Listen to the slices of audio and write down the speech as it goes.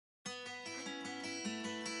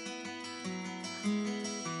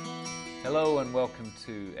Hello and welcome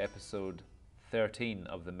to episode 13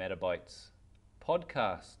 of the Bytes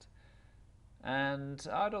podcast. And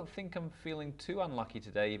I don't think I'm feeling too unlucky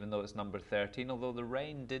today, even though it's number 13, although the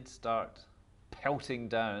rain did start pelting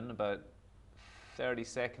down about 30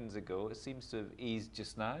 seconds ago. It seems to have eased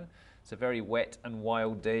just now. It's a very wet and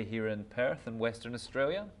wild day here in Perth in Western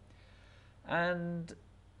Australia. And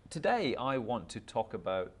today I want to talk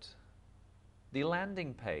about the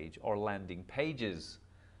landing page or landing pages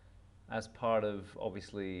as part of,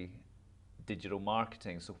 obviously, digital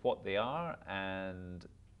marketing. So what they are and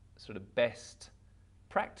sort of best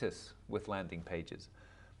practice with landing pages.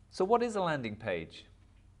 So what is a landing page?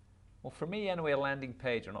 Well, for me anyway, a landing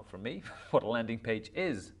page, or not for me, what a landing page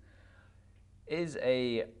is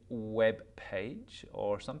a web page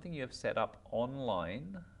or something you have set up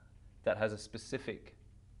online that has a specific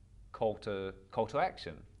call to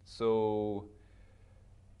action. So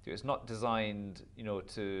it's not designed,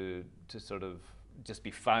 to sort of just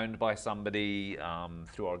be found by somebody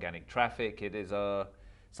through organic traffic. It is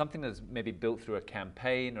something that's maybe built through a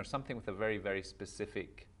campaign or something with a very, very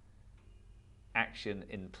specific action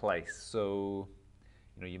in place. So,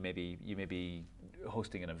 you may be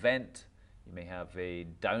hosting an event. You may have a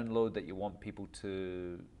download that you want people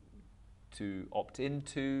to opt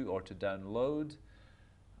into or to download.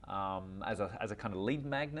 As a kind of lead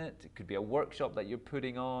magnet. It could be a workshop that you're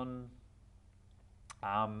putting on.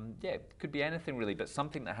 It could be anything really, but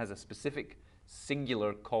something that has a specific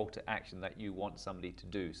singular call to action that you want somebody to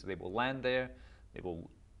do. So they will land there, they will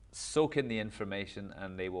soak in the information,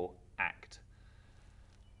 and they will act.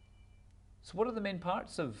 So what are the main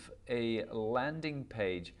parts of a landing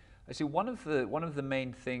page? Actually, one of the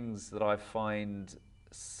main things that I find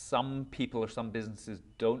some people or some businesses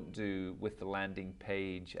don't do with the landing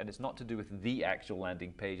page, and it's not to do with the actual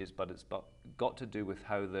landing pages, but it's got to do with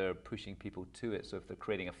how they're pushing people to it. So if they're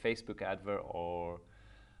creating a Facebook advert or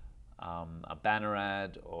a banner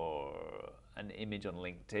ad or an image on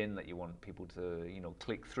LinkedIn that you want people to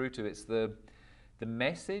click through to, it's the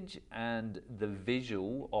message and the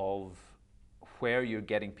visual of where you're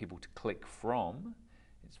getting people to click from.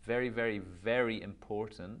 It's very, very, very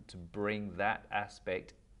important to bring that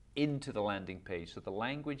aspect into the landing page. So the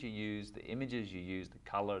language you use, the images you use, the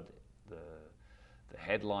color, the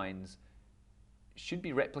headlines should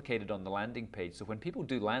be replicated on the landing page. So when people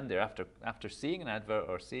do land there after seeing an advert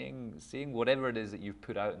or seeing whatever it is that you've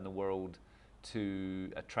put out in the world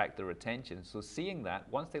to attract their attention, so seeing that,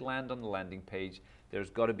 once they land on the landing page, there's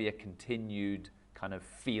got to be a continued kind of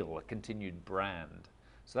feel, a continued brand.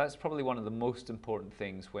 So that's probably one of the most important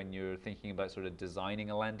things when you're thinking about sort of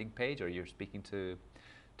designing a landing page, or you're speaking to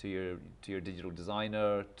your digital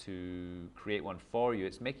designer to create one for you.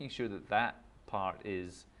 It's making sure that part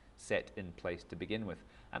is set in place to begin with.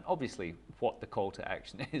 And obviously what the call to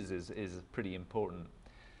action is pretty important.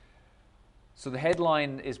 So the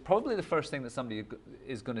headline is probably the first thing that somebody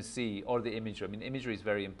is going to see, or the imagery. I mean, imagery is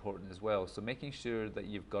very important as well. So making sure that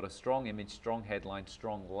you've got a strong image, strong headline,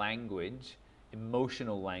 strong language,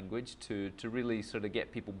 emotional language to really sort of get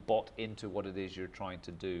people bought into what it is you're trying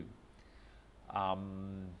to do.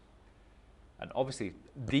 And obviously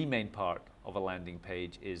the main part of a landing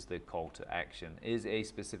page is the call to action, is a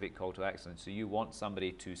specific call to action. So you want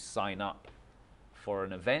somebody to sign up for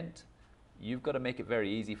an event, you've got to make it very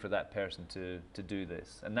easy for that person to do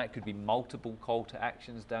this. And that could be multiple call to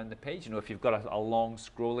actions down the page. If you've got a long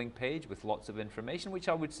scrolling page with lots of information, which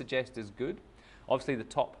I would suggest is good. Obviously the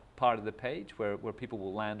top part of the page where people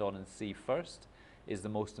will land on and see first is the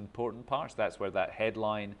most important part. So that's where that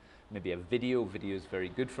headline, maybe a video. Video is very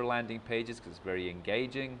good for landing pages because it's very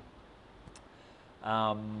engaging.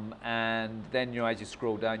 And then as you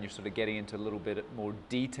scroll down, you're sort of getting into a little bit more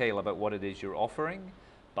detail about what it is you're offering.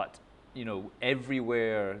 But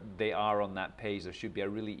everywhere they are on that page, there should be a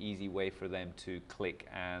really easy way for them to click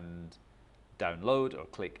and download or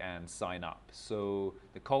click and sign up. So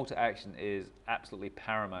the call to action is absolutely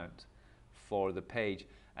paramount for the page,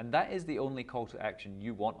 and that is the only call to action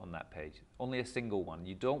you want on that page, only a single one.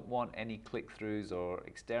 You don't want any click-throughs or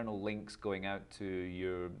external links going out to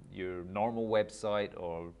your normal website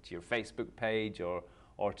or to your Facebook page or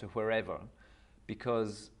to wherever,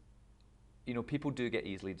 because people do get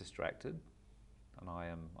easily distracted, and I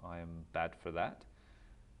am bad for that.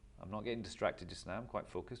 I'm not getting distracted just now. I'm quite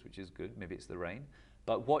focused, which is good. Maybe it's the rain.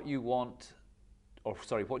 But what you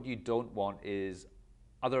you don't want is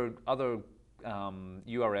other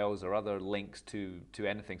URLs or other links to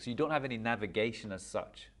anything. So you don't have any navigation as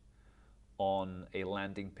such on a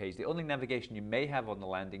landing page. The only navigation you may have on the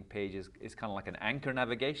landing page is kind of like an anchor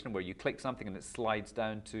navigation, where you click something and it slides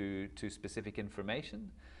down to specific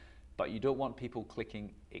information. But you don't want people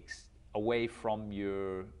clicking away from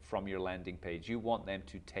your landing page. You want them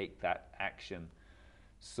to take that action.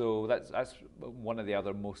 So that's one of the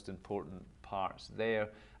other most important parts there.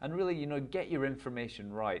 And really, you know, get your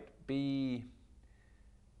information right. Be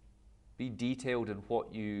detailed in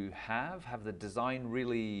what you have the design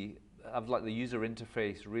really, have like the user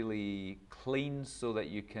interface really clean so that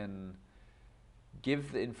you can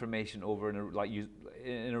give the information over in a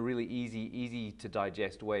really easy to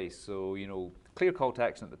digest way. So, you know, clear call to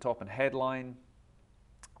action at the top and headline,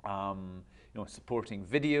 you know, supporting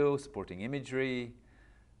video, supporting imagery,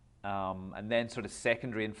 and then sort of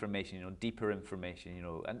secondary information, you know, deeper information, you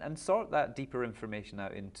know, and sort that deeper information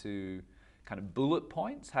out into kind of bullet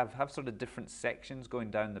points, have sort of different sections going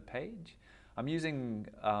down the page. I'm using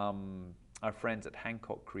our friends at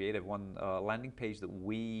Hancock Creative, one landing page that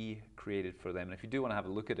we created for them. And if you do want to have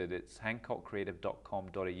a look at it, it's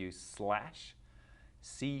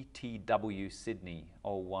hancockcreative.com.au/CTW Sydney,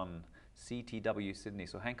 all one, CTW Sydney.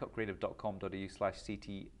 So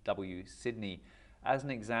hancockcreative.com.au/CTW Sydney, as an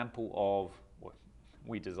example of, well,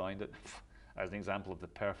 we designed it, as an example of the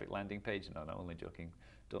perfect landing page. No, only joking.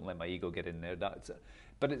 Don't let my ego get in there.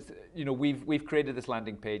 But it's, you know, we've created this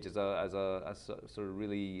landing page as a sort of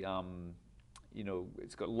really, you know,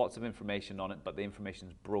 it's got lots of information on it, but the information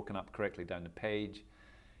is broken up correctly down the page.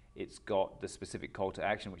 It's got the specific call to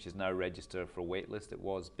action, which is now register for a waitlist. It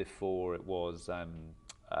was before, it was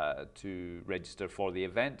to register for the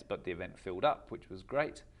event, but the event filled up, which was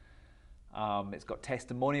great. It's got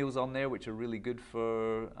testimonials on there, which are really good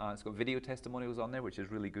for, it's got video testimonials on there, which is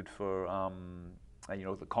really good for, you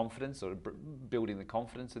know, the confidence, or building the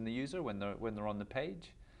confidence in the user when they're on the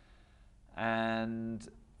page. And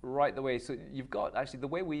right the way, so you've got, actually the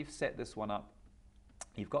way we've set this one up,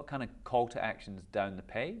 you've got kind of call to actions down the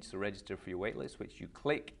page. So register for your waitlist, which you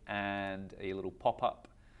click and a little pop-up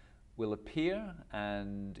will appear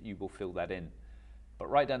and you will fill that in. But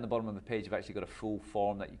right down the bottom of the page, you've actually got a full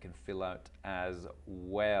form that you can fill out as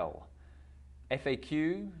well.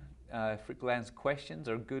 FAQ, frequently asked questions,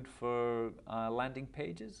 are good for landing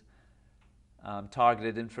pages.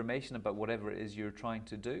 Targeted information about whatever it is you're trying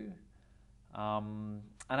to do. And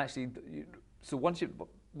actually, so once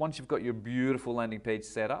you've got your beautiful landing page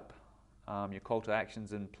set up, your call to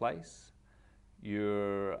actions in place,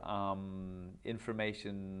 your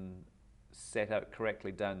information set out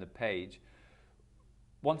correctly down the page,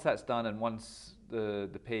 once that's done and once the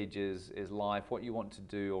page is live, what you want to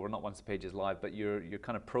do, or not once the page is live, but your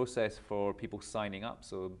kind of process for people signing up,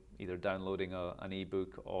 so either downloading an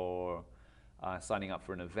ebook or signing up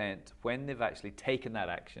for an event, when they've actually taken that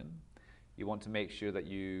action, you want to make sure that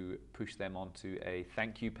you push them onto a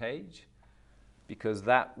thank you page, because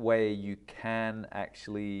that way you can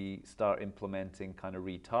actually start implementing kind of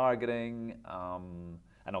retargeting,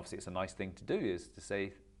 and obviously it's a nice thing to do is to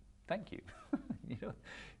say thank you.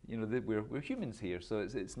 you know we're humans here, so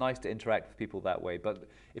it's nice to interact with people that way. But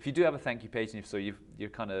if you do have a thank you page, and so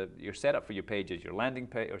you're set up for your pages, your landing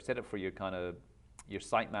page, or set up for your kind of your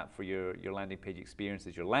sitemap for your landing page experience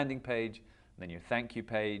is your landing page, and then your thank you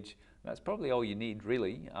page. That's probably all you need,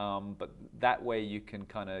 really. But that way you can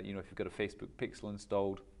kind of, you know, if you've got a Facebook pixel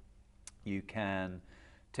installed, you can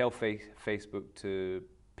tell Facebook to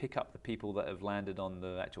pick up the people that have landed on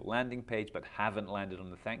the actual landing page but haven't landed on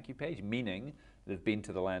the thank you page, meaning they've been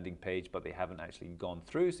to the landing page but they haven't actually gone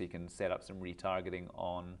through, so you can set up some retargeting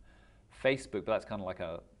on Facebook. But that's kind of like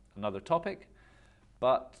another topic.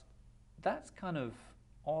 But that's kind of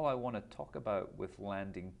all I want to talk about with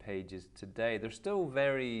landing pages today. There's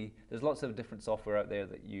lots of different software out there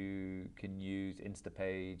that you can use,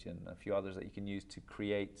 Instapage and a few others that you can use to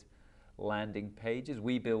create landing pages.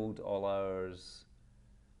 We build all ours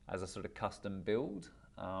as a sort of custom build.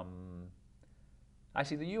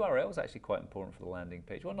 Actually, the URL is actually quite important for the landing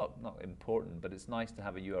page. Well, not important, but it's nice to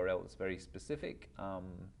have a URL that's very specific.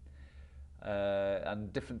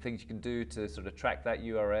 And different things you can do to sort of track that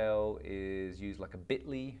URL is use like a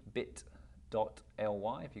bit.ly,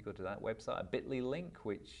 bit.ly, if you go to that website, a bit.ly link,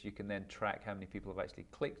 which you can then track how many people have actually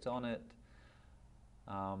clicked on it.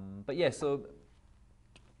 But yeah, so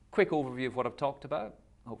quick overview of what I've talked about.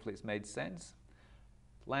 Hopefully it's made sense.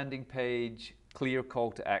 Landing page, clear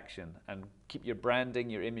call to action, and keep your branding,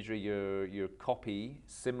 your imagery, your copy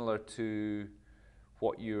similar to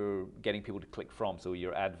what you're getting people to click from. So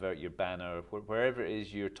your advert, your banner, wherever it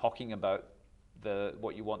is you're talking about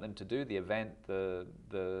what you want them to do, the event, the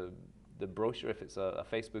brochure, if it's a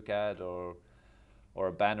Facebook ad or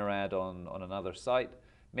a banner ad on another site,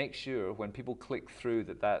 make sure when people click through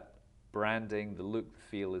that branding, the look, the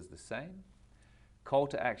feel is the same. call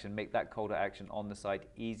to action, make that call to action on the site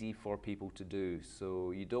easy for people to do.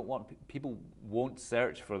 So you don't want, people won't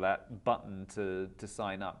search for that button to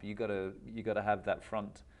sign up. You gotta have that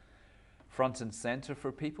front and center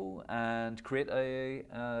for people, and create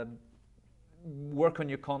work on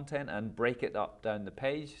your content and break it up down the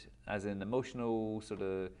page, as in emotional, sort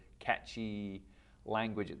of catchy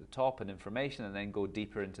language at the top and information, and then go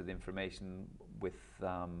deeper into the information with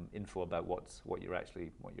info about what you're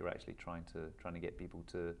actually trying to get people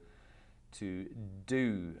to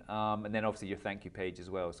do, and then obviously your thank you page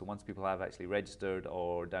as well. So once people have actually registered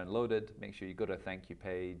or downloaded, make sure you go to a thank you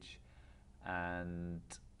page and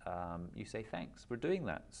you say thanks for doing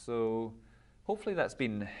that. So hopefully that's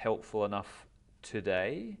been helpful enough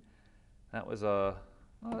today. That was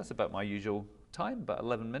that's about my usual time, about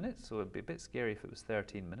 11 minutes, so it'd be a bit scary if it was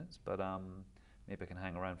 13 minutes, but maybe I can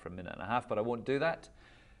hang around for a minute and a half, but I won't do that.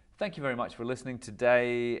 Thank you very much for listening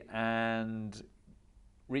today, and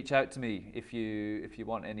reach out to me if you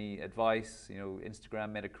want any advice.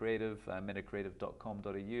 Instagram metacreative,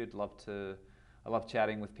 metacreative.com.au. I love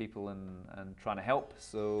chatting with people and trying to help.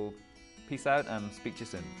 So peace out, and speak to you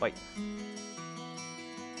soon. Bye.